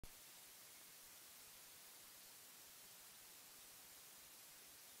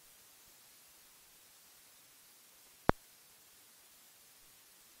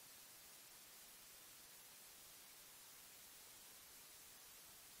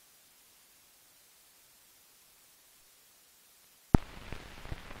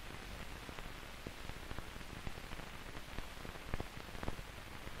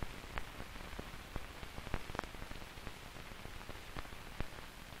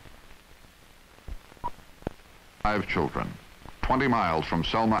5 children. 20 miles from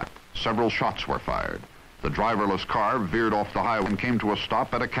Selma, several shots were fired. The driverless car veered off the highway and came to a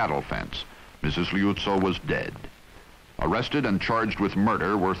stop at a cattle fence. Mrs. Liuzzo was dead. Arrested and charged with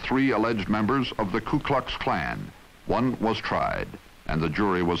murder were 3 alleged members of the Ku Klux Klan. One was tried, and the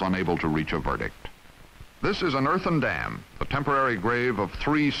jury was unable to reach a verdict. This is an earthen dam, the temporary grave of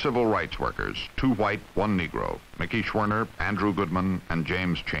 3 civil rights workers, 2 white, 1 Negro, Mickey Schwerner, Andrew Goodman, and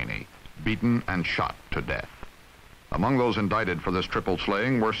James Chaney, beaten and shot to death. Among those indicted for this triple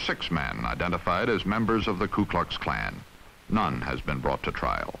slaying were 6 men identified as members of the Ku Klux Klan. None has been brought to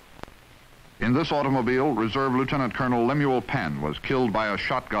trial. In this automobile, Reserve Lieutenant Colonel Lemuel Penn was killed by a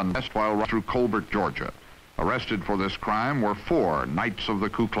shotgun blast while riding through Colbert, Georgia. Arrested for this crime were 4 Knights of the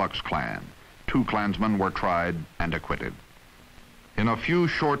Ku Klux Klan. 2 Klansmen were tried and acquitted. In a few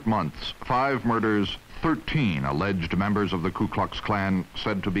short months, 5 murders, 13 alleged members of the Ku Klux Klan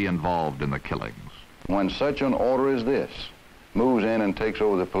said to be involved in the killings. When such an order as this moves in and takes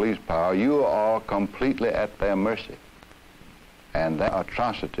over the police power, you are completely at their mercy. And their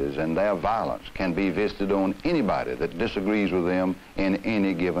atrocities and their violence can be visited on anybody that disagrees with them in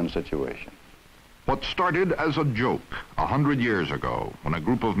any given situation. What started as a joke 100 years ago, when a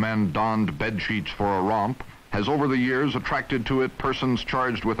group of men donned bedsheets for a romp, has over the years attracted to it persons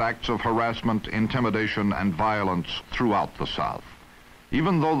charged with acts of harassment, intimidation, and violence throughout the South.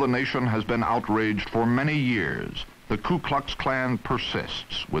 Even though the nation has been outraged for many years, the Ku Klux Klan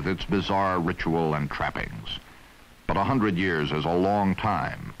persists with its bizarre ritual and trappings. But 100 years is a long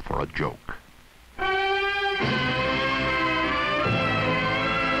time for a joke.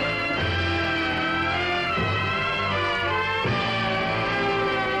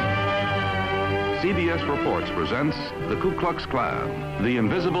 CBS Reports presents the Ku Klux Klan, the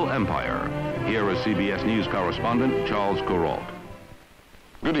Invisible Empire. Here is CBS News correspondent Charles Kuralt.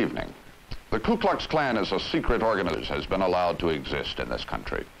 Good evening. The Ku Klux Klan as a secret organization has been allowed to exist in this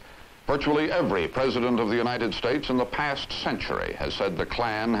country. Virtually every president of the United States in the past century has said the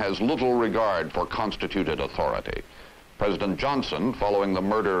Klan has little regard for constituted authority. President Johnson, following the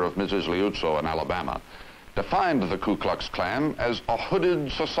murder of Mrs. Liuzzo in Alabama, defined the Ku Klux Klan as a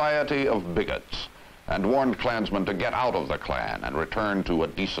hooded society of bigots and warned Klansmen to get out of the Klan and return to a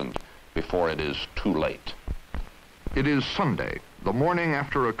decent before it is too late. It is Sunday, the morning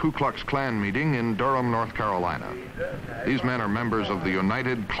after a Ku Klux Klan meeting in Durham, North Carolina. These men are members of the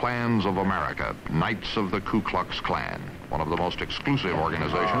United Klans of America, Knights of the Ku Klux Klan, one of the most exclusive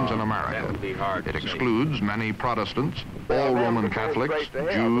organizations in America. It excludes many Protestants, all Roman Catholics,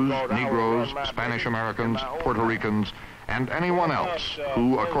 Jews, Negroes, Spanish Americans, Puerto Ricans, and anyone else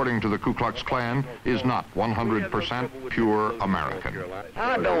who, according to the Ku Klux Klan, is not 100% pure American.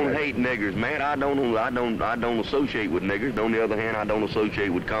 I don't hate niggers, man. I don't associate with niggers. On the other hand, I don't associate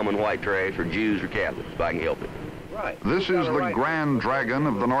with common white trash or Jews or Catholics, if I can help it. This is the Grand Dragon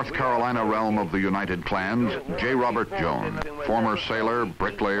of the North Carolina realm of the United Klans, J. Robert Jones, former sailor,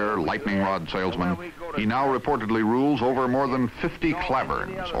 bricklayer, lightning rod salesman. He now reportedly rules over more than 50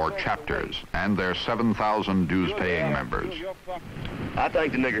 klaverns, or chapters, and their 7,000 dues-paying members. I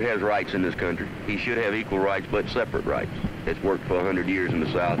think the nigger has rights in this country. He should have equal rights, but separate rights. It's worked for 100 years in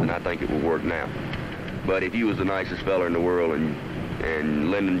the South, and I think it will work now. But if you was the nicest fella in the world and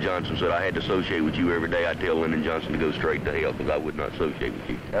Lyndon Johnson said I had to associate with you every day, I'd tell Lyndon Johnson to go straight to hell because I would not associate with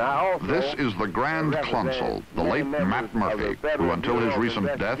you. This is the Grand Consul, the late Matt Murphy, who until his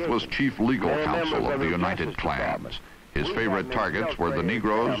recent death was Chief Legal Counsel of the United Klans. His favorite targets were the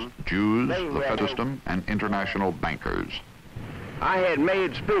Negroes, Jews, the Fed system, and international bankers. I had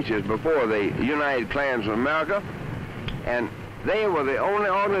made speeches before the United Klans of America, and they were the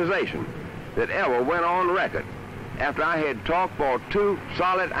only organization that ever went on record after I had talked for 2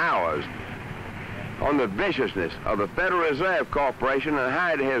 solid hours on the viciousness of the Federal Reserve Corporation and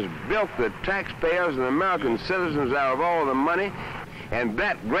how it has built the taxpayers and American citizens out of all the money, and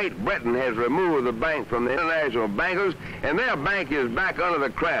that Great Britain has removed the bank from the international bankers, and their bank is back under the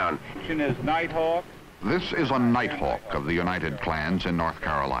crown. This is a Nighthawk of the United Klans in North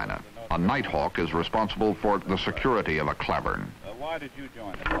Carolina. A Nighthawk is responsible for the security of a clavern. Why did you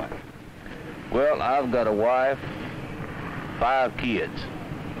join the Klan? Well, I've got a wife, 5 kids.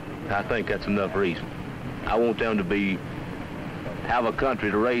 I think that's enough reason. I want them to have a country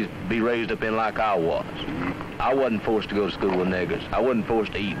to be raised up in like I was. I wasn't forced to go to school with niggers. I wasn't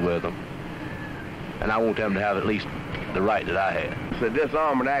forced to eat with them. And I want them to have at least the right that I had. The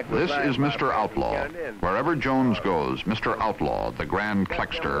Disarmament Act was This is Mr. Outlaw. Wherever Jones goes, Mr. Outlaw, the Grand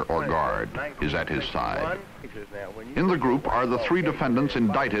Klexter or guard, is at his side. In the group are the 3 defendants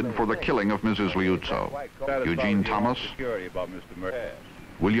indicted for the killing of Mrs. Liuzzo: Eugene Thomas,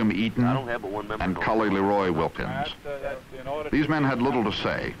 William Eaton, I don't have but one member. and Collie Leroy Wilkins. These men had little to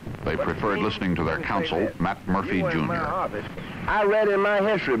say. They preferred listening to their counsel, Matt Murphy, Jr. I read in my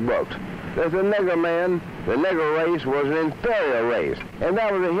history books that the nigger man, the nigger race, was an inferior race. And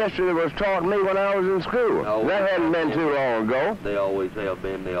that was a history that was taught me when I was in school. That hadn't been too long ago. They always have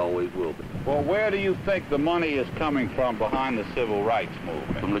been, they always will be. Well, where do you think the money is coming from behind the civil rights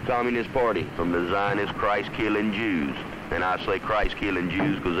movement? From the Communist Party, from the Zionist Christ-killing Jews. And I say Christ-killing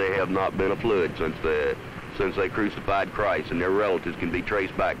Jews because they have not been a flood since they crucified Christ, and their relatives can be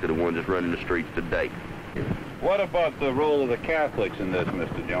traced back to the ones that's running the streets today. What about the role of the Catholics in this,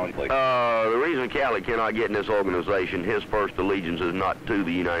 Mr. Jones? The reason Catholic cannot get in this organization, his first allegiance is not to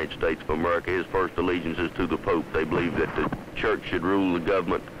the United States of America. His first allegiance is to the Pope. They believe that the church should rule the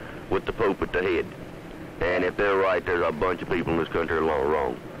government with the Pope at the head. And if they're right, there's a bunch of people in this country that are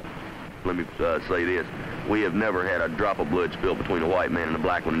wrong. Let me say this. We have never had a drop of blood spilled between a white man and a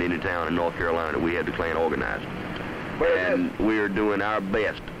black one in any town in North Carolina that we had the Klan organized. And we are doing our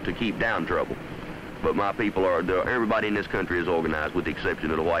best to keep down trouble. But my people everybody in this country is organized with the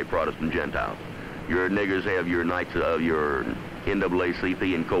exception of the white Protestant Gentiles. Your niggers have your Knights of your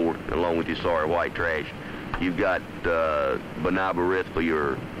NAACP and Corps, along with your sorry white trash. You've got B'nai B'rith for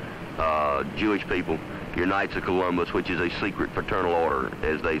your Jewish people. Your Knights of Columbus, which is a secret fraternal order,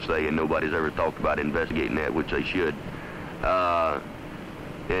 as they say, and nobody's ever talked about investigating that, which they should,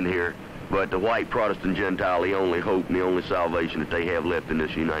 in here. But the white Protestant Gentile, the only hope and the only salvation that they have left in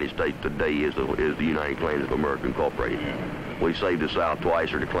this United States today is the United Klans of America Incorporated. We saved the South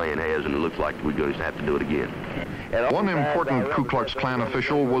twice, or the Klan has, and it looks like we're going to have to do it again. One important Ku Klux Klan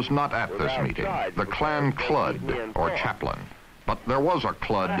official was not at this meeting, the Klan Clud, or chaplain. But there was a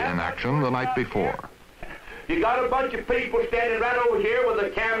Clud in action the night before. You got a bunch of people standing right over here with the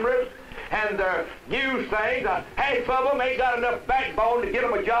cameras and their news things. Half of them ain't got enough backbone to get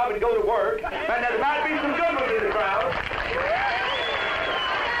them a job and go to work. And there might be some good ones in the crowd.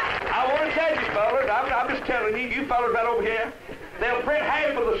 I want to tell you, fellas, I'm just telling you, you fellas right over here, they'll print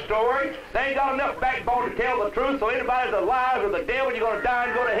half of the story. They ain't got enough backbone to tell the truth, so anybody's a liar or the devil, you're going to die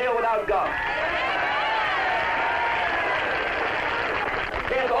and go to hell without God.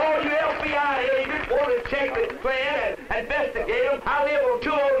 If all you FBI agents want to check the Klan and investigate them, I live on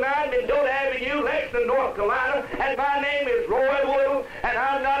 209 Mendota Avenue, Lexington, North Carolina, and my name is Roy Woodle, and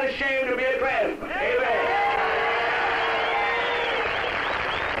I'm not ashamed to be a Klansman. Amen.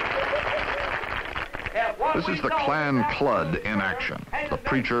 This is the Klan Clud in action. The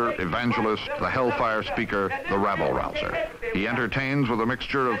preacher, evangelist, the hellfire speaker, the rabble-rouser. He entertains with a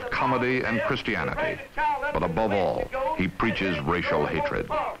mixture of comedy and Christianity. But above all, he preaches racial hatred.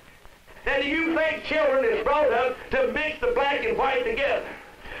 Now, do you think children is brought up to mix the black and white together?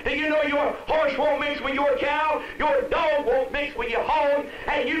 Do you know your horse won't mix with your cow, your dog won't mix with your hog,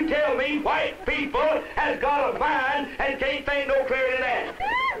 and you tell me white people has got a mind and can't think no clearer than that?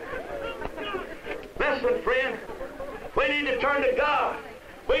 Listen, friend, we need to turn to God.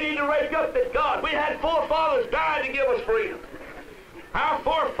 We need to wake up to God. We had forefathers die to give us freedom. Our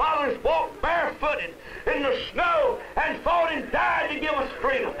forefathers walked barefooted in the snow and fought and died to give us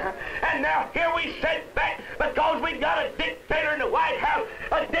freedom. And now here we sit back because we got a dictator in the White House,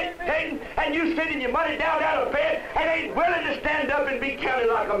 a dictating, and you sitting your money down out of bed and ain't willing to stand up and be counted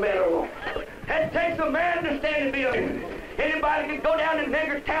like a man or woman. It takes a man to stand and be a man. Anybody can go down to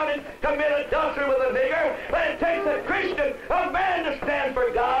nigger town and commit adultery with a nigger, but it takes a Christian, a man to stand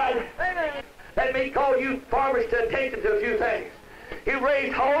for God. Let me call you farmers to attention to a few things. You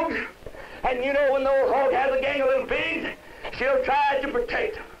raise hogs, and you know when the old hog has a gang of little pigs, she'll try to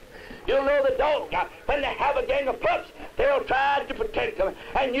protect them. You'll know the dog, when they have a gang of pups, they'll try to protect them.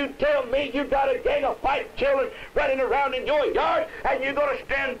 And you tell me you got a gang of white children running around in your yard, and you're going to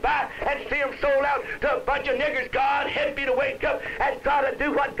stand by and see them sold out to a bunch of niggers. God help you to wake up and try to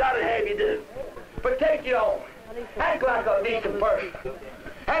do what God would have you do. Protect your own. Act like a decent person.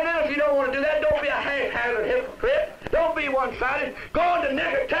 And then if you don't want to do that, don't be a half-handed hypocrite. Don't be one-sided. Go into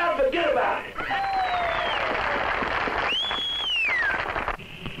nigger town, forget about it.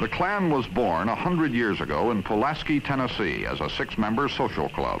 The Klan was born 100 years ago in Pulaski, Tennessee, as a 6-member social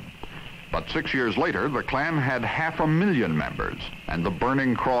club. But 6 years later, the Klan had 500,000 members, and the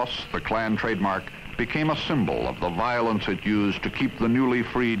burning cross, the Klan trademark, became a symbol of the violence it used to keep the newly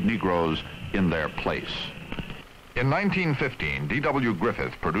freed Negroes in their place. In 1915, D.W.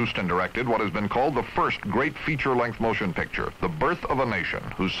 Griffith produced and directed what has been called the first great feature-length motion picture, The Birth of a Nation,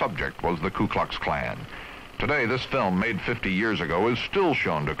 whose subject was the Ku Klux Klan. Today, this film, made 50 years ago, is still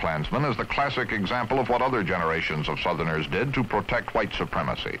shown to Klansmen as the classic example of what other generations of Southerners did to protect white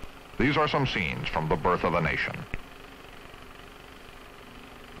supremacy. These are some scenes from The Birth of a Nation.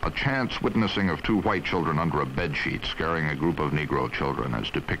 chance witnessing of two white children under a bedsheet scaring a group of Negro children is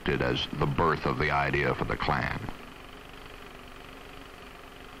depicted as the birth of the idea for the Klan.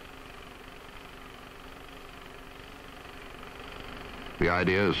 The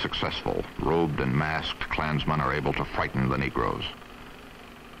idea is successful. Robed and masked Klansmen are able to frighten the Negroes.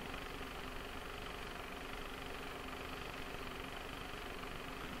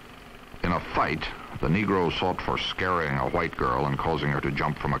 In a fight, the Negro sought for scaring a white girl and causing her to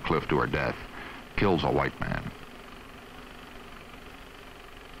jump from a cliff to her death, kills a white man.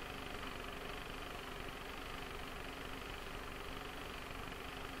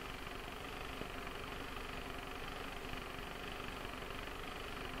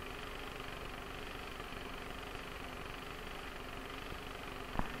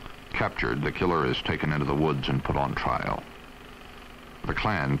 Captured, the killer is taken into the woods and put on trial. The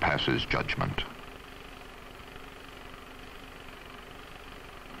Klan passes judgment.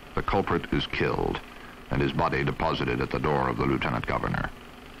 The culprit is killed and his body deposited at the door of the lieutenant governor.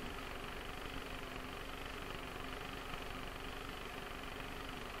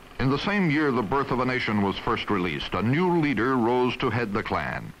 In the same year the Birth of a Nation was first released, a new leader rose to head the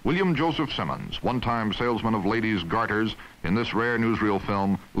Klan. William Joseph Simmons, one-time salesman of ladies' garters, in this rare newsreel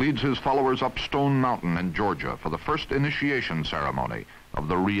film, leads his followers up Stone Mountain in Georgia for the first initiation ceremony of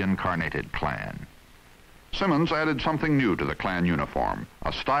the reincarnated Klan. Simmons added something new to the Klan uniform,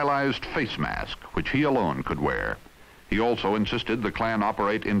 a stylized face mask, which he alone could wear. He also insisted the Klan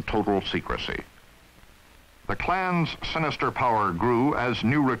operate in total secrecy. The Klan's sinister power grew as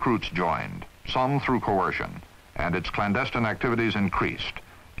new recruits joined, some through coercion, and its clandestine activities increased.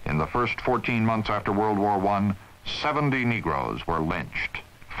 In the first 14 months after World War I, 70 Negroes were lynched,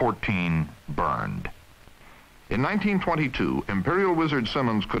 14 burned. In 1922, Imperial Wizard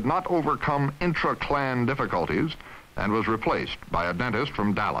Simmons could not overcome intra-Klan difficulties and was replaced by a dentist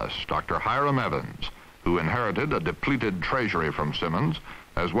from Dallas, Dr. Hiram Evans, who inherited a depleted treasury from Simmons,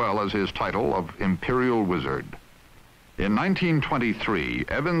 as well as his title of Imperial Wizard. In 1923,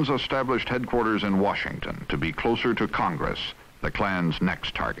 Evans established headquarters in Washington to be closer to Congress, the Klan's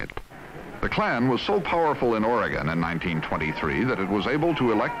next target. The Klan was so powerful in Oregon in 1923 that it was able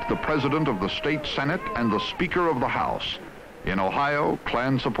to elect the president of the state Senate and the Speaker of the House. In Ohio,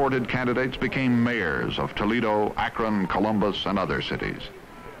 Klan-supported candidates became mayors of Toledo, Akron, Columbus, and other cities.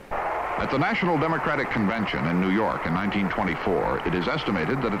 At the National Democratic Convention in New York in 1924, it is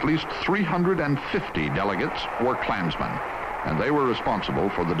estimated that at least 350 delegates were Klansmen, and they were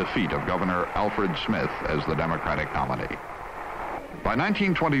responsible for the defeat of Governor Alfred Smith as the Democratic nominee. By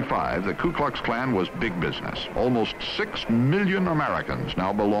 1925, the Ku Klux Klan was big business. Almost 6 million Americans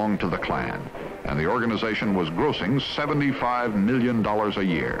now belonged to the Klan, and the organization was grossing $75 million a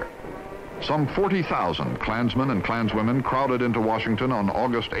year. Some 40,000 Klansmen and Klanswomen crowded into Washington on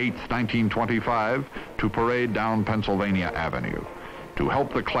August 8, 1925, to parade down Pennsylvania Avenue. To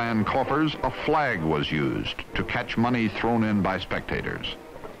help the Klan coffers, a flag was used to catch money thrown in by spectators.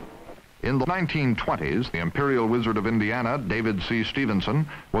 In the 1920s, the Imperial Wizard of Indiana, David C. Stevenson,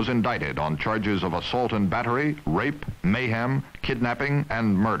 was indicted on charges of assault and battery, rape, mayhem, kidnapping,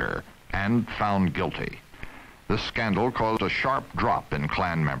 and murder, and found guilty. This scandal caused a sharp drop in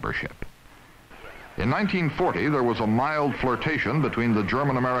Klan membership. In 1940, there was a mild flirtation between the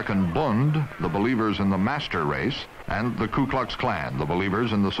German-American Bund, the believers in the master race, and the Ku Klux Klan, the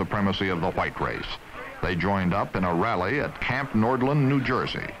believers in the supremacy of the white race. They joined up in a rally at Camp Nordland, New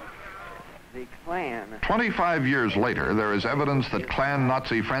Jersey. The Klan. 25 years later, there is evidence that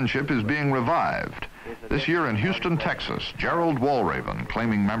Klan-Nazi friendship is being revived. This year in Houston, Texas, Gerald Walraven,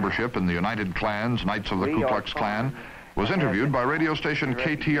 claiming membership in the United Klans, Knights of the Ku Klux Klan, was interviewed by radio station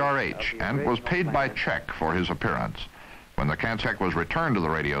KTRH and was paid by check for his appearance. When the check was returned to the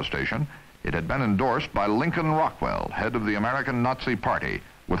radio station, it had been endorsed by Lincoln Rockwell, head of the American Nazi Party,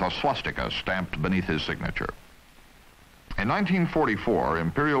 with a swastika stamped beneath his signature. In 1944,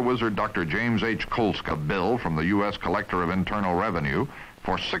 Imperial Wizard Dr. James H. Kolska bill from the U.S. Collector of Internal Revenue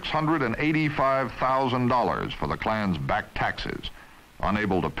for $685,000 for the Klan's back taxes.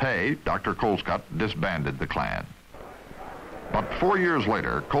 Unable to pay, Dr. Colescott disbanded the Klan. But 4 years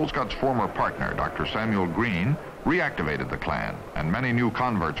later, Colescott's former partner, Dr. Samuel Green, reactivated the Klan, and many new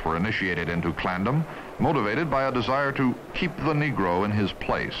converts were initiated into Klandom, motivated by a desire to keep the Negro in his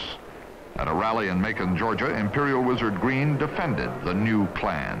place. At a rally in Macon, Georgia, Imperial Wizard Green defended the new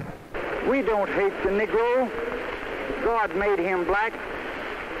Klan. We don't hate the Negro. God made him black,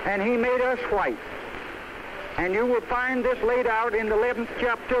 and he made us white. And you will find this laid out in the 11th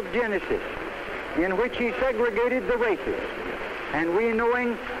chapter of Genesis, in which he segregated the races. And we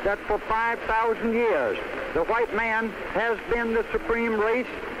knowing that for 5,000 years, the white man has been the supreme race,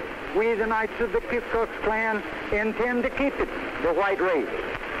 we, the Knights of the Ku Klux Klan, intend to keep it the white race.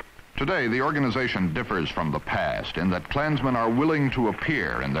 Today, the organization differs from the past in that Klansmen are willing to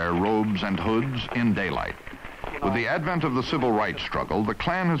appear in their robes and hoods in daylight. With the advent of the civil rights struggle, the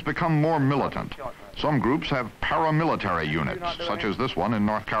Klan has become more militant. Some groups have paramilitary units, such as this one in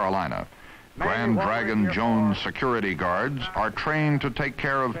North Carolina. Grand Dragon Jones security guards are trained to take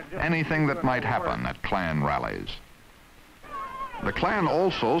care of anything that might happen at Klan rallies. The Klan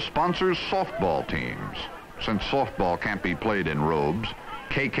also sponsors softball teams. Since softball can't be played in robes,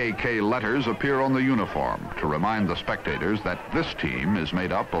 KKK letters appear on the uniform to remind the spectators that this team is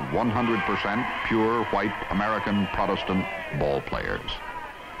made up of 100% pure white American Protestant ball players.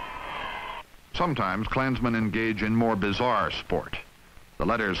 Sometimes Klansmen engage in more bizarre sport. The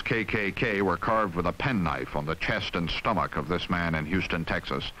letters KKK were carved with a penknife on the chest and stomach of this man in Houston,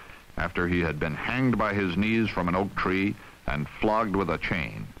 Texas, after he had been hanged by his knees from an oak tree and flogged with a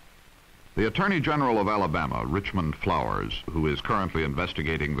chain. The Attorney General of Alabama, Richmond Flowers, who is currently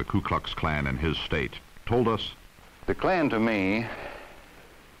investigating the Ku Klux Klan in his state, told us, "The Klan to me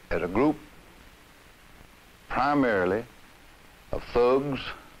is a group primarily of thugs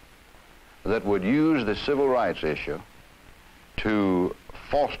that would use the civil rights issue to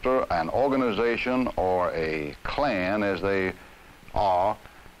foster an organization or a Klan, as they are,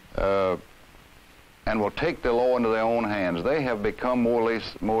 and will take the law into their own hands. They have become more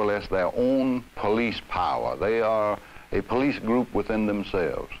or less their own police power. They are a police group within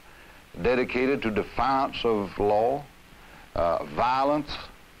themselves, dedicated to defiance of law, violence.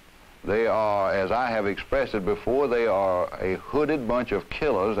 They are, as I have expressed it before, they are a hooded bunch of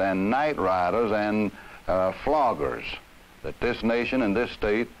killers and night riders and floggers that this nation and this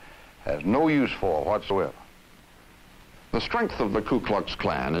state has no use for whatsoever." the strength of the Ku Klux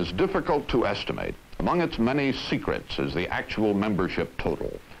Klan is difficult to estimate. Among its many secrets is the actual membership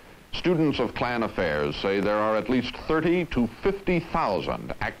total. Students of Klan affairs say there are at least 30 to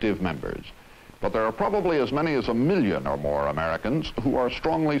 50,000 active members, but there are probably as many as 1 million or more Americans who are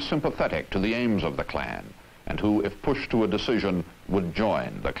strongly sympathetic to the aims of the Klan and who, if pushed to a decision, would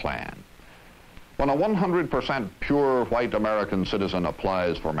join the Klan. When a 100% pure white American citizen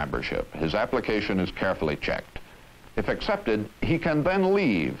applies for membership, his application is carefully checked. If accepted, he can then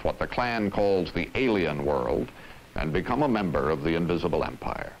leave what the Klan calls the alien world and become a member of the invisible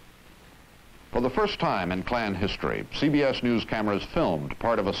empire. For the first time in Klan history, CBS News cameras filmed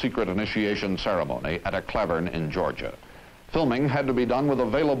part of a secret initiation ceremony at a cavern in Georgia. Filming had to be done with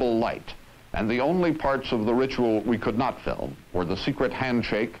available light, and the only parts of the ritual we could not film were the secret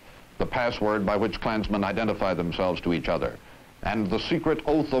handshake, the password by which Klansmen identify themselves to each other, and the secret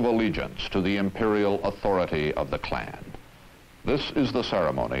oath of allegiance to the imperial authority of the Klan. This is the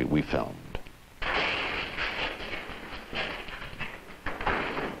ceremony we filmed.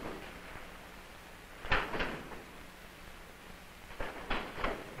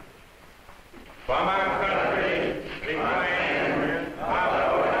 For my country, declare my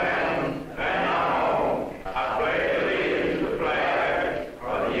land and home. I pledge allegiance to the flag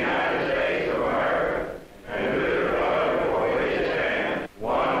of the United States of America and to the republic for which it stands,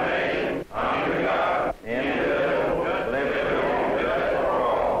 one nation, under God, indivisible, with liberty and justice for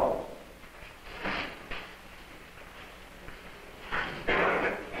all.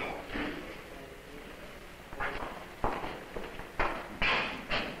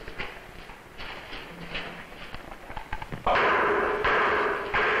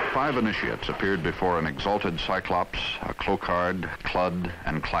 Five initiates appeared before an exalted Cyclops, a Clocard, Clud,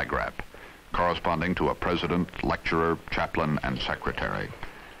 and Clagrap, corresponding to a president, lecturer, chaplain, and secretary.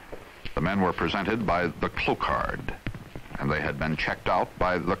 The men were presented by the Clocard, and they had been checked out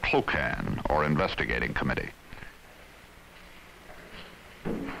by the Clocan, or investigating committee.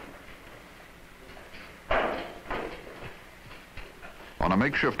 On a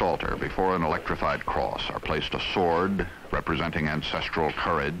makeshift altar before an electrified cross are placed a sword representing ancestral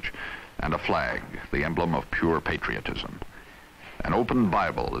courage and a flag, the emblem of pure patriotism. An open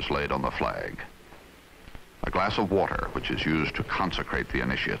Bible is laid on the flag. A glass of water, which is used to consecrate the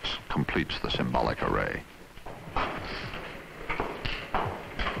initiates, completes the symbolic array.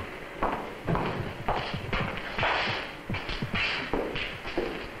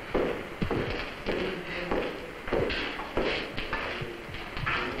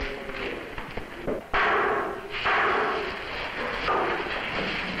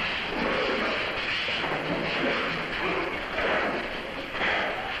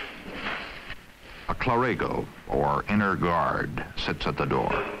 Clarego, or inner guard, sits at the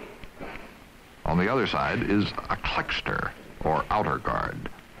door. On the other side is a Klexter, or outer guard.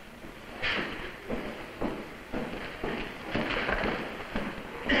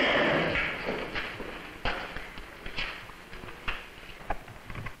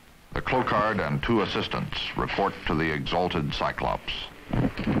 Brocard and 2 assistants report to the exalted Cyclops.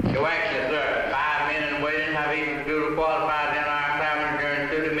 Your Excellency, sir, 5 men in waiting have equal duly qualified in our examiner during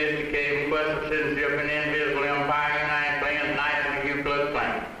to domesticate request of citizenship in the invisible empire, United Klans, Knights of the Ku Klux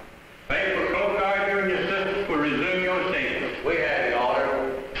Klan. Faithful Brocard, you and your assistants will resume your stations. We have the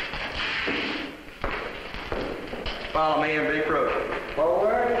order. Follow me and be proof.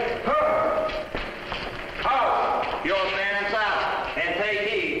 Forward. You'll stand in silence and take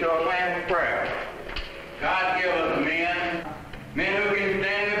heed to a plan of prayer. God give us men who can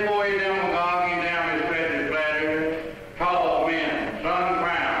stand before you, demagogue, you down his precious flatterers, tall men,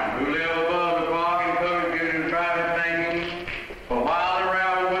 sun-crowned, who live above the fog and cover you in private thinking. For while they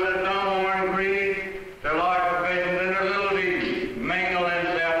ravel with a dumb and greed, their large professions and their little deeds mingle in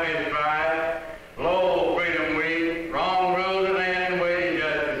selfish strife. Lo, freedom we, wrong rules of land and waiting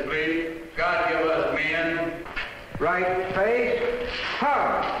justice please. God give us men. Right face,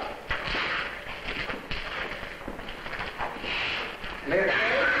 hard. Left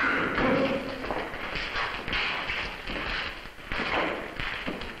face.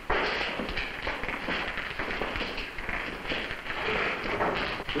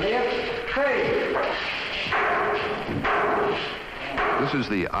 Left face. This is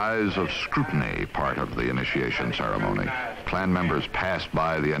the eyes of scrutiny part of the initiation ceremony. Klan members pass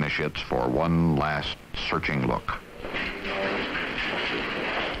by the initiates for one last searching look.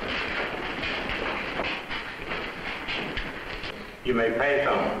 You may pass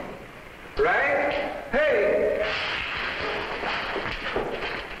on. Right, hey.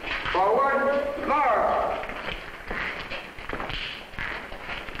 Forward, march.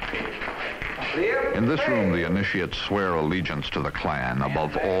 In this room, the initiates swear allegiance to the Klan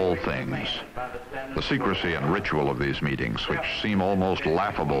above all things. The secrecy and ritual of these meetings, which seem almost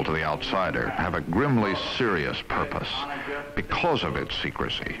laughable to the outsider, have a grimly serious purpose. Because of its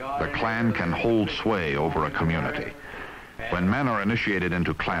secrecy, the Klan can hold sway over a community. When men are initiated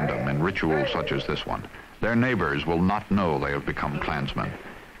into Klandom in rituals such as this one, their neighbors will not know they have become Klansmen.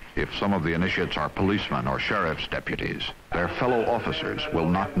 If some of the initiates are policemen or sheriff's deputies, their fellow officers will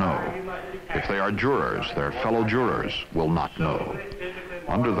not know. If they are jurors, their fellow jurors will not know.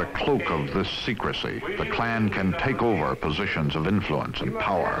 Under the cloak of this secrecy, the Klan can take over positions of influence and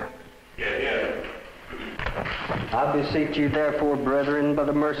power. I beseech you, therefore, brethren, by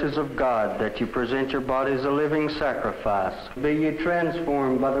the mercies of God, that you present your bodies a living sacrifice. Be ye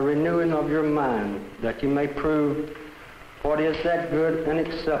transformed by the renewing of your mind, that you may prove what is that good and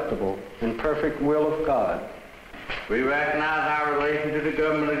acceptable and perfect will of God. We recognize our relation to the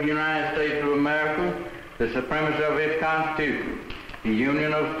government of the United States of America, the supremacy of its Constitution, the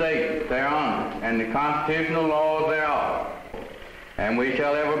union of states thereon, and the constitutional laws thereof. And we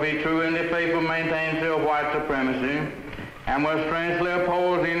shall ever be true and faithful maintainers of white supremacy, and will strenuously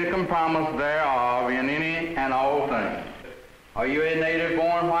oppose any compromise thereof in any and all things. Are you a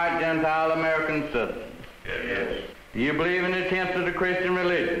native-born white Gentile American citizen? Yes. Do you believe in the tenets of the Christian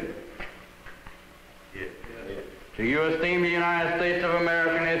religion? Yes. Do you esteem the United States of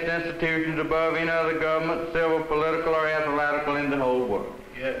America and its institutions above any other government, civil, political, or athletical in the whole world?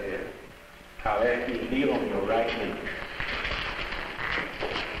 Yes. I'll ask you to kneel on your right knee.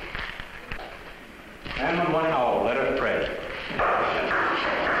 And one and all, let us pray.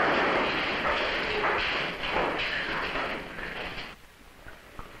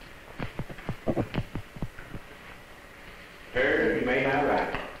 Sirs, you may not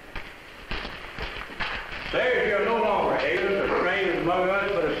write. Sirs, you are no longer aliens or strangers among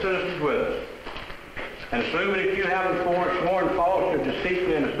us, but as citizens with us. And assuming that you haven't sworn false or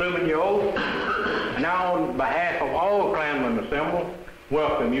deceitfully in assuming your oath, and now on behalf of all Klanmen assembled,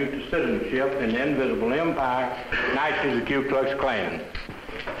 welcome you to citizenship in the invisible empire, Knights of the Ku Klux Klan.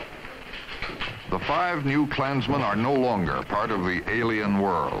 The 5 new Klansmen are no longer part of the alien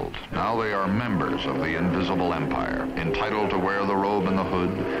world. Now they are members of the invisible empire, entitled to wear the robe and the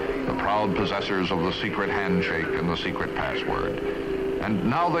hood, the proud possessors of the secret handshake and the secret password. And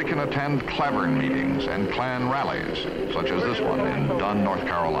now they can attend Clavern meetings and Klan rallies, such as this one in Dunn, North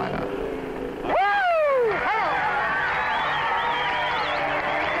Carolina.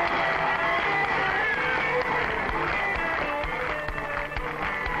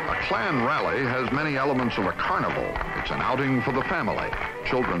 Klan rally has many elements of a carnival. It's an outing for the family.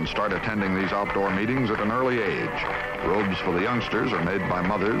 Children start attending these outdoor meetings at an early age. Robes for the youngsters are made by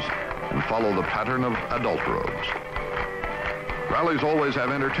mothers and follow the pattern of adult robes. Rallies always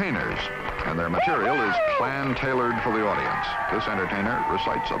have entertainers, and their material is Klan-tailored for the audience. This entertainer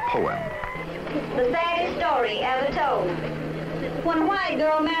recites a poem. The saddest story ever told. When a white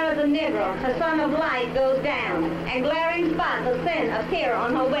girl marries a Negro, the sun of light goes down, and glaring spots of sin appear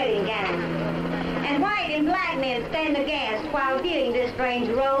on her wedding gown. And white and black men stand aghast while viewing this strange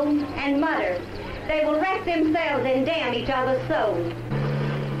role, and mutter, they will wreck themselves and damn each other's souls.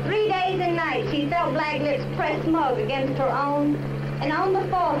 3 days and nights she felt black lips press smug against her own, and on the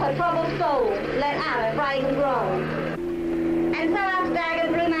fourth her troubled soul let out a frightened groan. And so I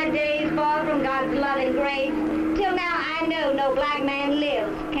staggered through my days far from God's loving grace, till now I know no black man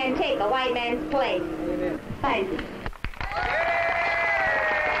lives can take a white man's place. Thank you.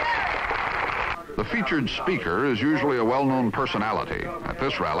 The featured speaker is usually a well-known personality. At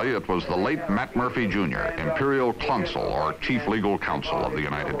this rally, it was the late Matt Murphy, Jr., Imperial Consul, or Chief Legal Counsel of the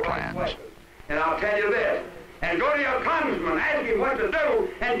United Klans. And I'll tell you this, and go to your congressman, ask him what to do,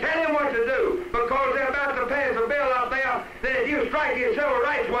 and tell him what to do, because they're about to pass a bill out there that if you strike your civil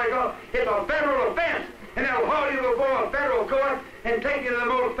rights worker, it's a federal offense, and they'll hold you before a federal court and take you to the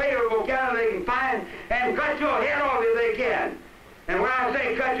most favorable county they can find and cut your head off if they can. And when I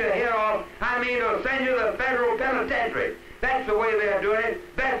say cut your head off, I mean they'll send you to the federal penitentiary. That's the way they're doing it.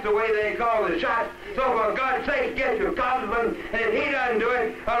 That's the way they call the shots. So for God's sake, get your congressman, and if he doesn't do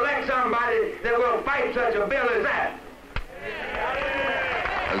it, elect somebody that will fight such a bill as that.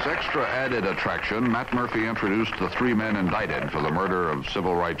 As extra added attraction, Matt Murphy introduced the 3 men indicted for the murder of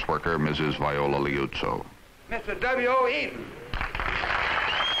civil rights worker Mrs. Viola Liuzzo. Mr. W.O. Eaton.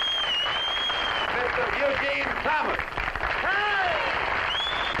 Mr. Eugene Thomas.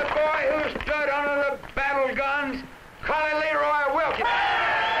 The boy who stood under the battle guns, Collie Leroy Wilkins.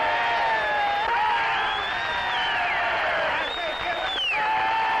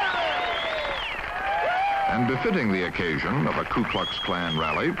 And befitting the occasion of a Ku Klux Klan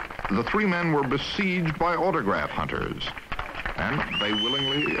rally, the 3 men were besieged by autograph hunters, and they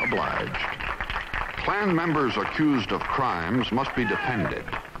willingly obliged. Klan members accused of crimes must be defended.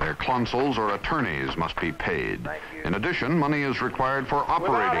 Their consuls or attorneys must be paid. In addition, money is required for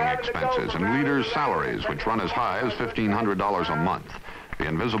operating expenses and leaders' salaries, which run as high as $1,500 a month. The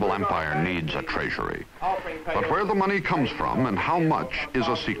invisible empire needs a treasury. But where the money comes from and how much is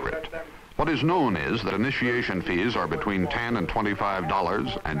a secret. What is known is that initiation fees are between $10 and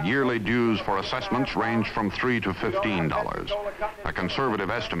 $25, and yearly dues for assessments range from $3 to $15. A conservative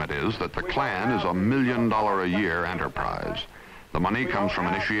estimate is that the Klan is $1 million a year enterprise. The money comes from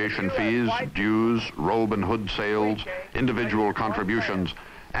initiation fees, dues, robe and hood sales, individual contributions,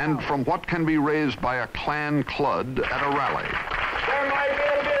 and from what can be raised by a Klan clud at a rally. There might be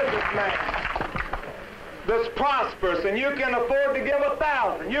a businessman that's prosperous, and you can afford to give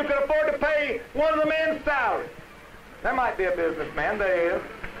 $1,000. You can afford to pay one of the men's salary. There might be a businessman, there is.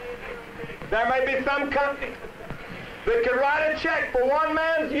 There may be some company that could write a check for one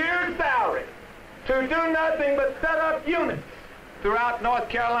man's year's salary to do nothing but set up units throughout North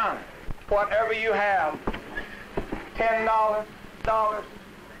Carolina. Whatever you have, $10,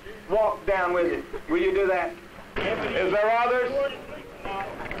 walk down with it. Will you do that? Is there others?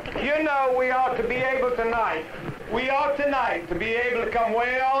 You know we ought to be able tonight. We ought tonight to be able to come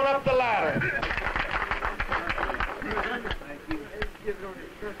way on up the ladder.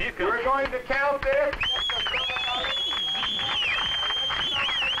 We're going to count this.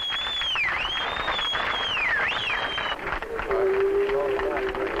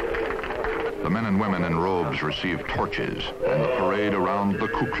 The men and women in robes receive torches, and the parade around the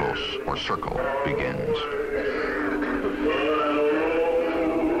Kuklos, or circle, begins.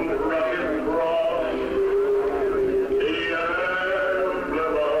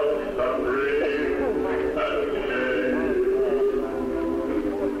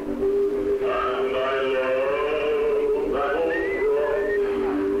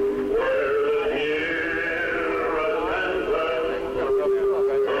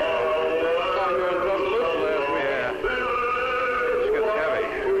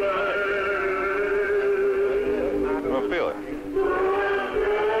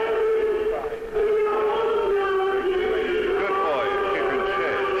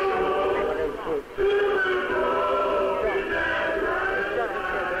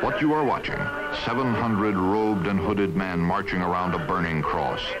 You are watching 700 robed and hooded men marching around a burning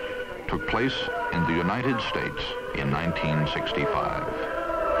cross. Took place in the United States in 1965.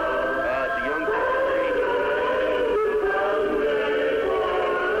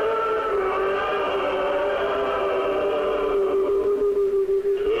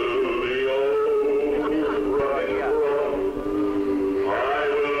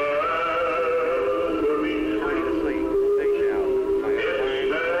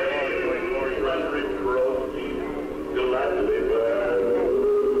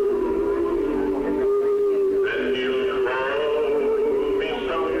 Then you crawl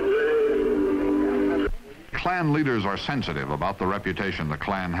Klan leaders are sensitive about the reputation the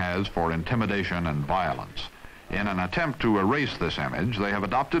Klan has for intimidation and violence. In an attempt to erase this image, they have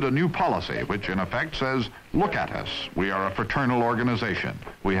adopted a new policy which in effect says, look at us, we are a fraternal organization.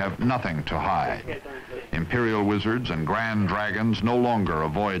 We have nothing to hide. Imperial wizards and grand dragons no longer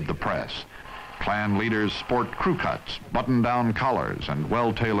avoid the press. Klan leaders sport crew cuts, button-down collars, and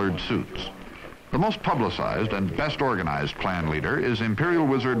well-tailored suits. The most publicized and best organized Klan leader is Imperial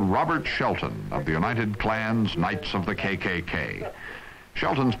Wizard Robert Shelton of the United Klan's Knights of the KKK.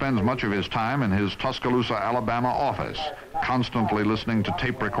 Shelton spends much of his time in his Tuscaloosa, Alabama office, constantly listening to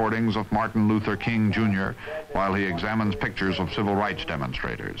tape recordings of Martin Luther King Jr. while he examines pictures of civil rights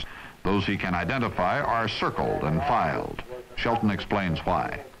demonstrators. Those he can identify are circled and filed. Shelton explains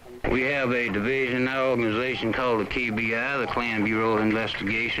why. We have a division in our organization called the KBI, the Klan Bureau of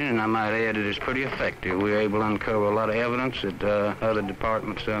Investigation, and I might add it is pretty effective. We're able to uncover a lot of evidence that other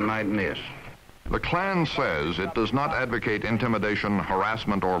departments might miss. The Klan says it does not advocate intimidation,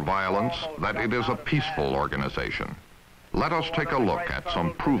 harassment, or violence, that it is a peaceful organization. Let us take a look at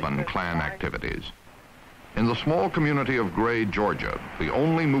some proven Klan activities. In the small community of Gray, Georgia, the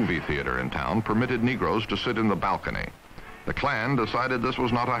only movie theater in town permitted Negroes to sit in the balcony. The Klan decided this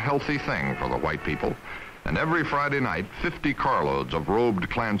was not a healthy thing for the white people, and every Friday night, 50 carloads of robed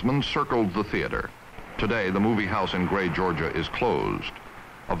Klansmen circled the theater. Today, the movie house in Gray, Georgia is closed.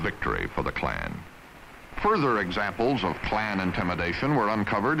 A victory for the Klan. Further examples of Klan intimidation were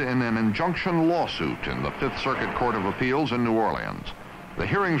uncovered in an injunction lawsuit in the Fifth Circuit Court of Appeals in New Orleans. The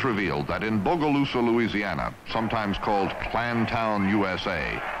hearings revealed that in Bogalusa, Louisiana, sometimes called Klan Town,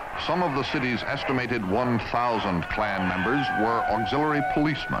 USA, some of the city's estimated 1,000 Klan members were auxiliary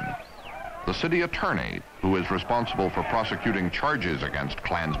policemen. The city attorney, who is responsible for prosecuting charges against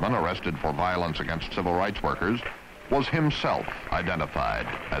Klansmen arrested for violence against civil rights workers, was himself identified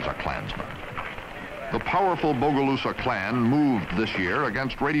as a Klansman. The powerful Bogalusa Klan moved this year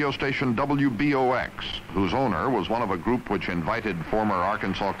against radio station WBOX, whose owner was one of a group which invited former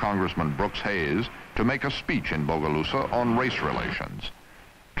Arkansas Congressman Brooks Hayes to make a speech in Bogalusa on race relations.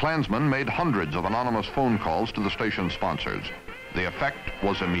 Klansmen made hundreds of anonymous phone calls to the station sponsors. The effect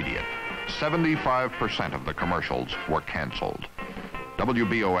was immediate. 75% of the commercials were canceled.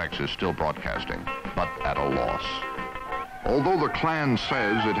 WBOX is still broadcasting, but at a loss. Although the Klan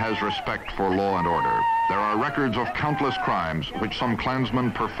says it has respect for law and order, there are records of countless crimes which some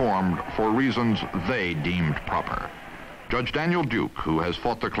Klansmen performed for reasons they deemed proper. Judge Daniel Duke, who has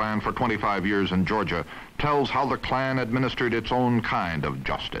fought the Klan for 25 years in Georgia, tells how the Klan administered its own kind of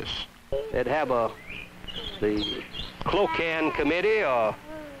justice. They'd have the Klux committee, or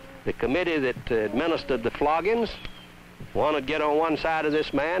the committee that administered the floggings. One would get on one side of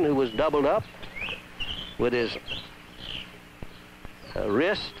this man who was doubled up with his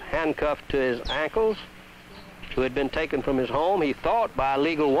wrist handcuffed to his ankles, who had been taken from his home, he thought, by a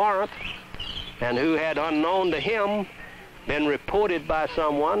legal warrant, and who had, unknown to him, been reported by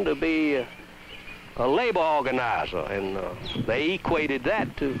someone to be a labor organizer. And they equated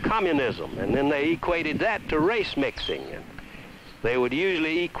that to communism, and then they equated that to race mixing. And they would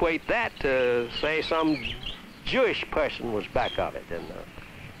usually equate that to, say, some Jewish person was back of it. And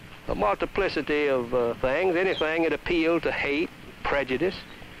a multiplicity of things, anything that appealed to hate, prejudice.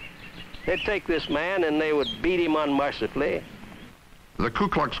 They'd take this man and they would beat him unmercifully. The Ku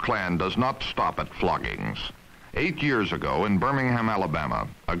Klux Klan does not stop at floggings. 8 years ago in Birmingham, Alabama,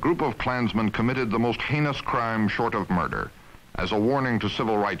 a group of Klansmen committed the most heinous crime short of murder. As a warning to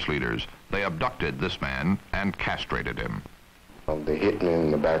civil rights leaders, they abducted this man and castrated him. They hit me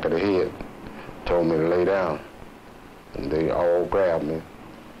in the back of the head, told me to lay down, and they all grabbed me,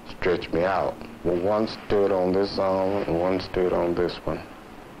 stretched me out. Well, one stood on this arm and one stood on this one.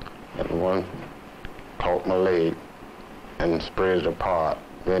 And one caught my leg and spread it apart.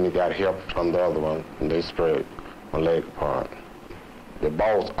 Then he got help from the other one and they spread my leg apart. The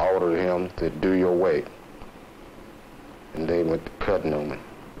boss ordered him to do your way. And they went to cutting on me.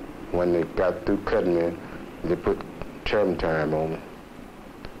 When they got through cutting me, they put turpentine on me.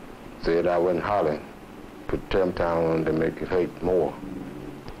 Said I wasn't hollering. Put turpentine on to make it hurt more.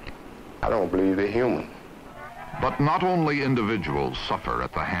 I don't believe they're human. But not only individuals suffer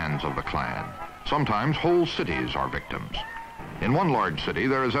at the hands of the Klan. Sometimes whole cities are victims. In one large city,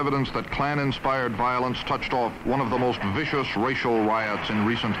 there is evidence that Klan-inspired violence touched off one of the most vicious racial riots in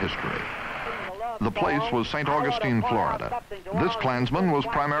recent history. The place was St. Augustine, Florida. This Klansman was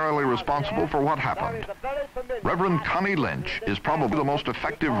primarily responsible for what happened. Reverend Connie Lynch is probably the most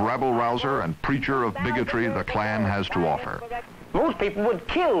effective rabble-rouser and preacher of bigotry the Klan has to offer. Most people would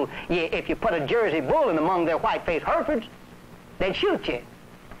kill you if you put a Jersey bull in among their white-faced Herefords. They'd shoot you.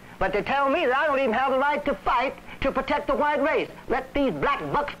 But they tell me that I don't even have the right to fight to protect the white race. Let these black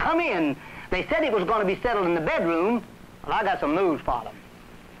bucks come in. They said it was going to be settled in the bedroom. Well, I got some news for them.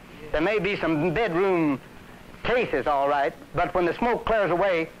 There may be some bedroom cases, all right, but when the smoke clears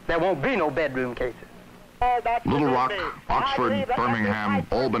away, there won't be no bedroom cases. Little Rock, Oxford, Birmingham,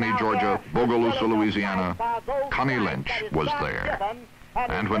 Albany, Georgia, Bogalusa, Louisiana, Connie Lynch was there.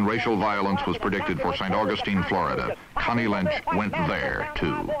 And when racial violence was predicted for St. Augustine, Florida, Connie Lynch went there,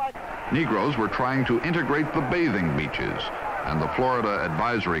 too. Negroes were trying to integrate the bathing beaches, and the Florida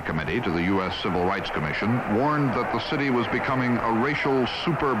Advisory Committee to the U.S. Civil Rights Commission warned that the city was becoming a racial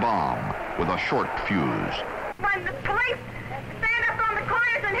super bomb with a short fuse. When the police stand up on the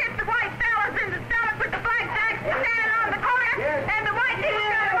corners and hit the white fellas in the stomach with the blackjacks standing on the corner, and the white people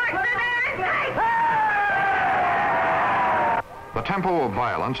got marched in there and say, The tempo of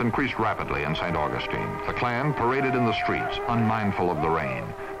violence increased rapidly in St. Augustine. The Klan paraded in the streets, unmindful of the rain.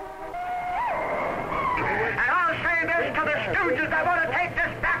 And I'll say this to the stooges. I want to take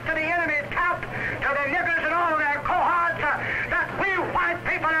this back to the enemy's camp, to the niggers and all their cohorts, that we white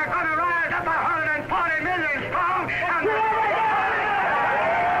people are going to rise up 140 million strong.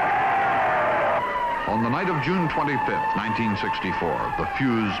 On the night of June 25th, 1964, the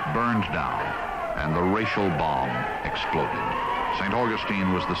fuse burned down and the racial bomb exploded. St.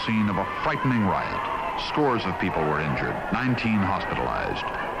 Augustine was the scene of a frightening riot. Scores of people were injured, 19 hospitalized.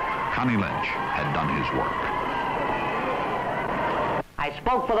 Connie Lynch had done his work. I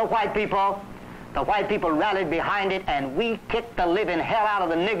spoke for the white people. The white people rallied behind it, and we kicked the living hell out of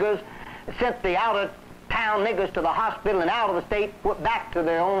the niggers, sent the out-of-town niggers to the hospital and out of the state, put back to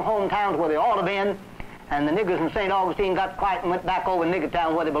their own hometowns where they ought to have been, and the niggers in St. Augustine got quiet and went back over to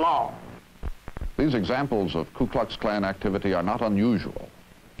Niggertown where they belong. These examples of Ku Klux Klan activity are not unusual.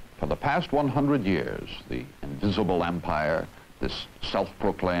 For the past 100 years, the invisible empire, this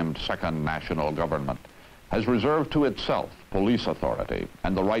self-proclaimed second national government, has reserved to itself police authority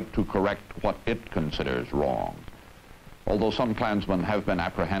and the right to correct what it considers wrong. Although some Klansmen have been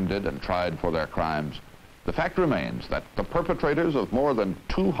apprehended and tried for their crimes, the fact remains that the perpetrators of more than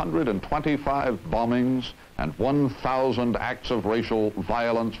 225 bombings and 1,000 acts of racial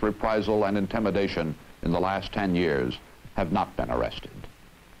violence, reprisal, and intimidation in the last 10 years have not been arrested.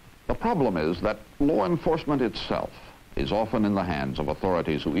 The problem is that law enforcement itself is often in the hands of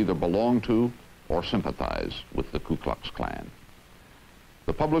authorities who either belong to or sympathize with the Ku Klux Klan.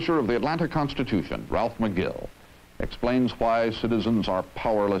 The publisher of the Atlanta Constitution, Ralph McGill, explains why citizens are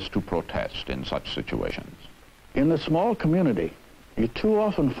powerless to protest in such situations. In the small community, you too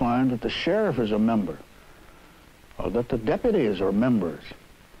often find that the sheriff is a member, or that the deputies are members,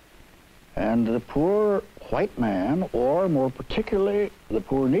 and the poor white man, or more particularly the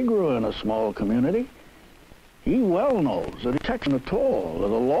poor Negro in a small community, he well knows that he's protection at all, that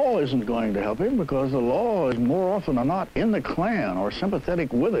the law isn't going to help him because the law is more often than not in the Klan or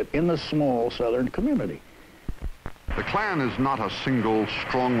sympathetic with it in the small southern community. The Klan is not a single,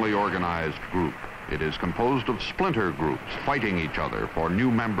 strongly organized group. It is composed of splinter groups fighting each other for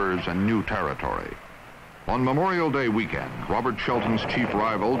new members and new territory. On Memorial Day weekend, Robert Shelton's chief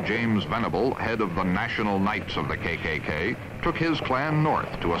rival, James Venable, head of the National Knights of the KKK, took his Klan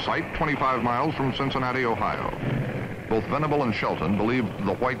north to a site 25 miles from Cincinnati, Ohio. Both Venable and Shelton believed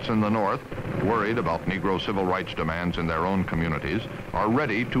the whites in the north, worried about Negro civil rights demands in their own communities, are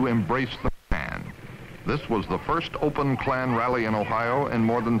ready to embrace the Klan. This was the first open Klan rally in Ohio in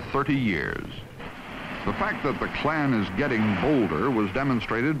more than 30 years. The fact that the Klan is getting bolder was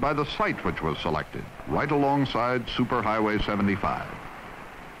demonstrated by the site which was selected, right alongside Superhighway 75.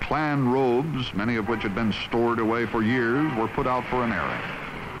 Klan robes, many of which had been stored away for years, were put out for an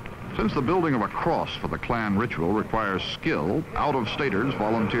airing. Since the building of a cross for the Klan ritual requires skill, out-of-staters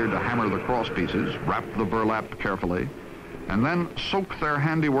volunteered to hammer the cross pieces, wrap the burlap carefully, and then soak their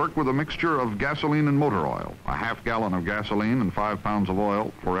handiwork with a mixture of gasoline and motor oil, a half gallon of gasoline and 5 pounds of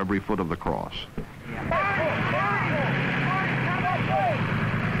oil for every foot of the cross.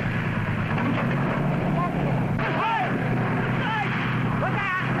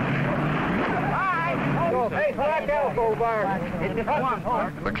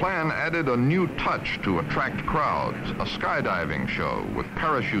 The Klan added a new touch to attract crowds, a skydiving show with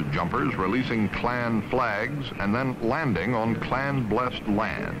parachute jumpers releasing Klan flags and then landing on Klan-blessed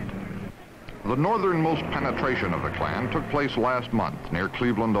land. The northernmost penetration of the Klan took place last month near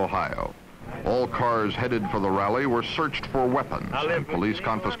Cleveland, Ohio. All cars headed for the rally were searched for weapons, and police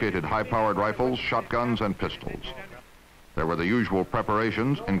confiscated high-powered rifles, shotguns, and pistols. There were the usual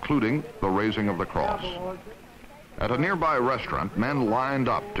preparations, including the raising of the cross. At a nearby restaurant, men lined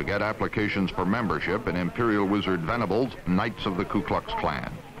up to get applications for membership in Imperial Wizard Venable's Knights of the Ku Klux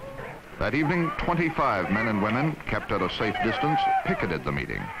Klan. That evening, 25 men and women, kept at a safe distance, picketed the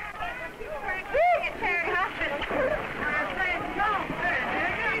meeting.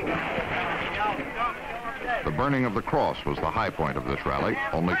 The burning of the cross was the high point of this rally,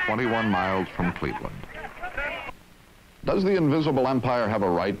 only 21 miles from Cleveland. Does the invisible empire have a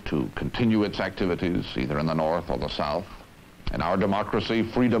right to continue its activities, either in the North or the South? In our democracy,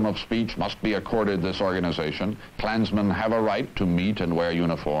 freedom of speech must be accorded this organization. Klansmen have a right to meet and wear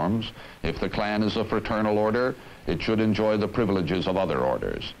uniforms. If the Klan is a fraternal order, it should enjoy the privileges of other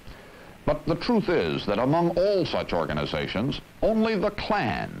orders. But the truth is that among all such organizations, only the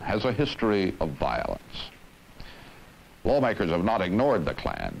Klan has a history of violence. Lawmakers have not ignored the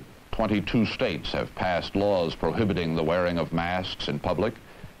Klan. 22 states have passed laws prohibiting the wearing of masks in public,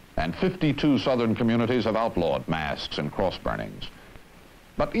 and 52 southern communities have outlawed masks and cross burnings.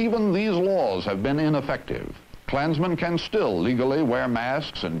 But even these laws have been ineffective. Klansmen can still legally wear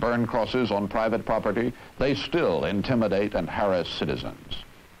masks and burn crosses on private property. They still intimidate and harass citizens.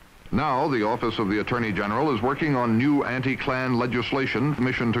 Now, the Office of the Attorney General is working on new anti-Klan legislation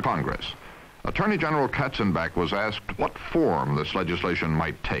commissioned to Congress. Attorney General Katzenbach was asked what form this legislation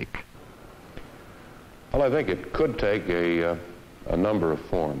might take. Well, I think it could take a number of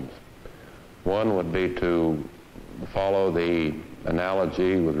forms. One would be to follow the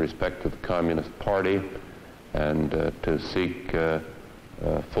analogy with respect to the Communist Party and to seek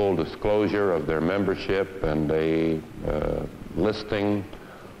full disclosure of their membership and a listing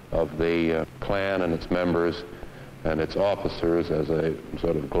of the Klan and its members and its officers as a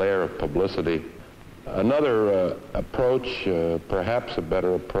sort of glare of publicity. Another approach, perhaps a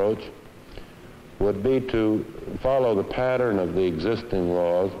better approach, would be to follow the pattern of the existing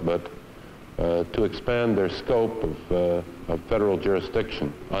laws, but to expand their scope of federal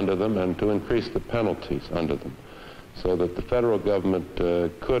jurisdiction under them and to increase the penalties under them, so that the federal government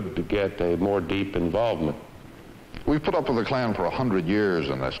could get a more deep involvement. We've put up with the Klan for 100 years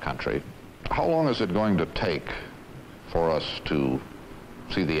in this country. How long is it going to take for us to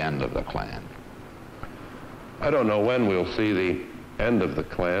see the end of the Klan? I don't know when we'll see the end of the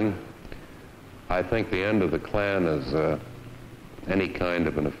Klan. I think the end of the Klan is any kind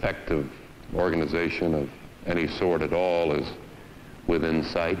of an effective organization of any sort at all is within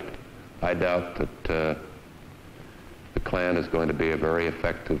sight. I doubt that the Klan is going to be a very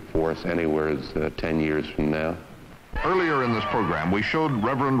effective force anywhere as 10 years from now. Earlier in this program, we showed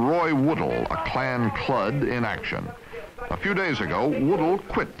Reverend Roy Woodall, a Klan Clud, in action. A few days ago, Woodall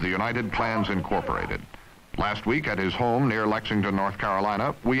quit the United Klans Incorporated. Last week at his home near Lexington, North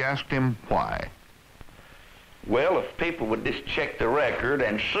Carolina, we asked him why. Well, if people would just check the record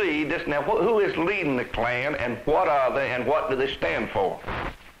and see this now, who is leading the Klan and what are they and what do they stand for?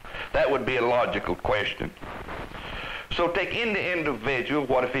 That would be a logical question. So take any individual,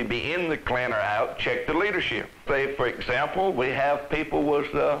 what if he be in the Klan or out, check the leadership. Say, for example, we have people was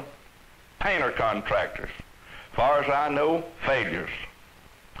painter contractors. As far as I know, failures.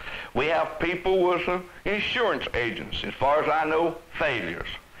 We have people was insurance agents. As far as I know, failures.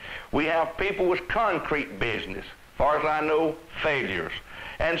 We have people with concrete business. As far as I know, failures.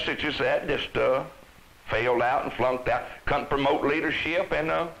 And such as that just failed out and flunked out, couldn't promote leadership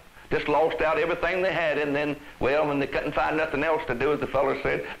and just lost out everything they had. And then, well, when they couldn't find nothing else to do, as the fellow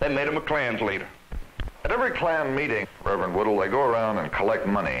said, they made them a Klan's leader. At every Klan meeting, Reverend Woodall, they go around and collect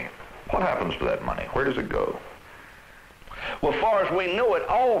money. What happens to that money? Where does it go? Well, as far as we know, it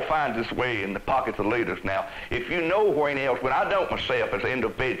all finds its way in the pockets of leaders. Now, if you know where anything else, when I don't myself as an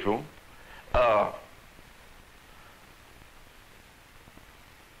individual, I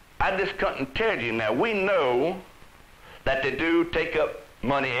just couldn't tell you. Now, we know that they do take up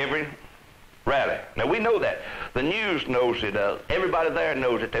money every rally. Now, we know that. The news knows it. Everybody there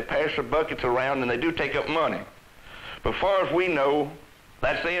knows it. They pass their buckets around and they do take up money. But as far as we know,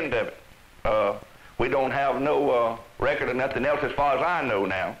 that's the end of it. We don't have no record of nothing else as far as I know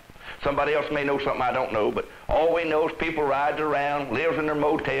now. Somebody else may know something I don't know, but all we know is people rides around, lives in their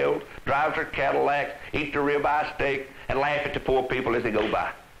motels, drives their Cadillacs, eats their ribeye steak, and laugh at the poor people as they go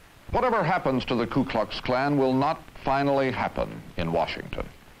by. Whatever happens to the Ku Klux Klan will not finally happen in Washington.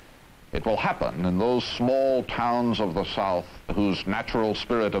 It will happen in those small towns of the South whose natural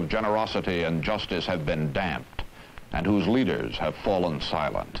spirit of generosity and justice have been damped and whose leaders have fallen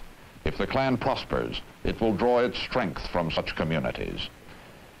silent. If the Klan prospers, it will draw its strength from such communities.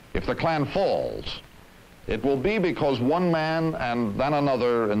 If the Klan falls, it will be because one man and then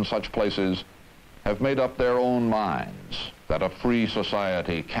another in such places have made up their own minds that a free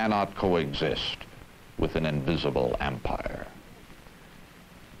society cannot coexist with an invisible empire.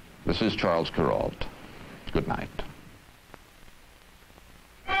 This is Charles Kuralt. Good night.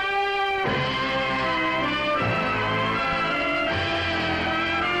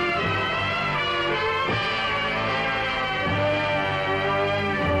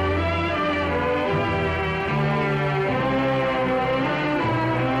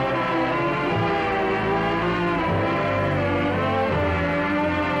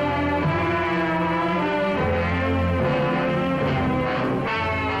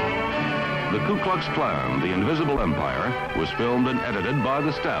 Klux Klan, the Invisible Empire, was filmed and edited by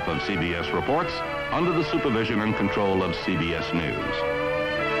the staff of CBS Reports under the supervision and control of CBS News.